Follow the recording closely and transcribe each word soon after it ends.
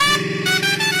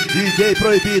DJ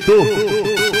Proibido.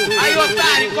 Aí,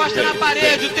 otário, encosta na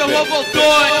parede, o terror voltou.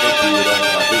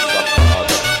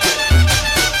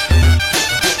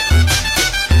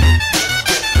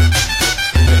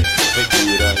 Vem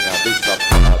piranha bem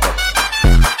safada.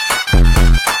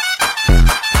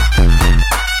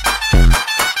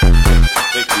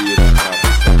 Vem piranha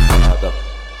bem safada.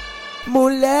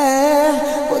 Mulher,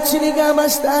 vou te ligar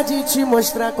mais tarde e te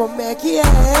mostrar como é que é.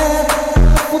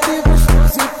 Fuder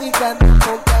gostoso e ficar na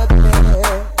ponta do pé.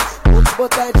 Vou te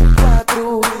botar de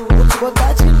quatro, vou te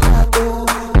botar de lado,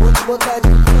 vou te botar de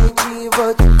frente e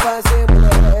vou te fazer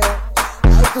mulher.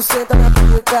 Aí tu senta na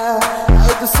pica,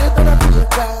 aí tu senta na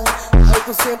pica, aí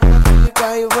tu senta na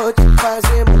pica e vou te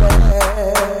fazer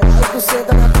mulher. Aí tu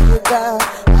senta na pica,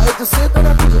 aí tu senta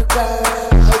na pica,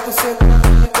 aí tu senta na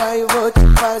pica e vou te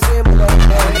fazer mulher.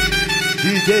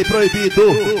 DJ Proibido.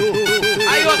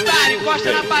 Aí, otário,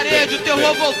 encosta na parede, o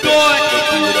terror voltou. Vem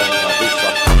piranha bem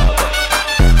safada.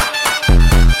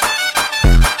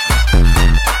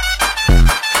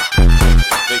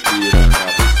 Vem piranha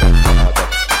bem safada.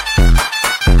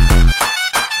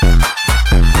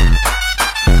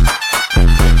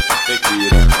 Vem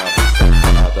piranha bem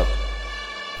safada.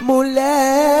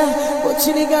 Mulher, vou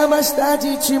te ligar mais tarde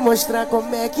e te mostrar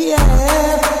como é que é.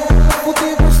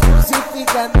 Fuder gostoso e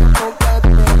ficar na ponta do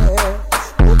pé.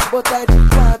 Vou te botar de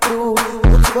quatro,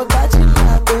 vou te botar de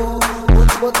lado, vou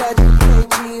te botar de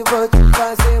frente e vou te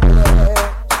fazer mulher.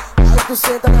 Aí tu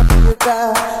senta na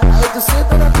pica, aí tu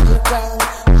senta na pica,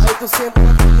 aí tu senta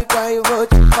na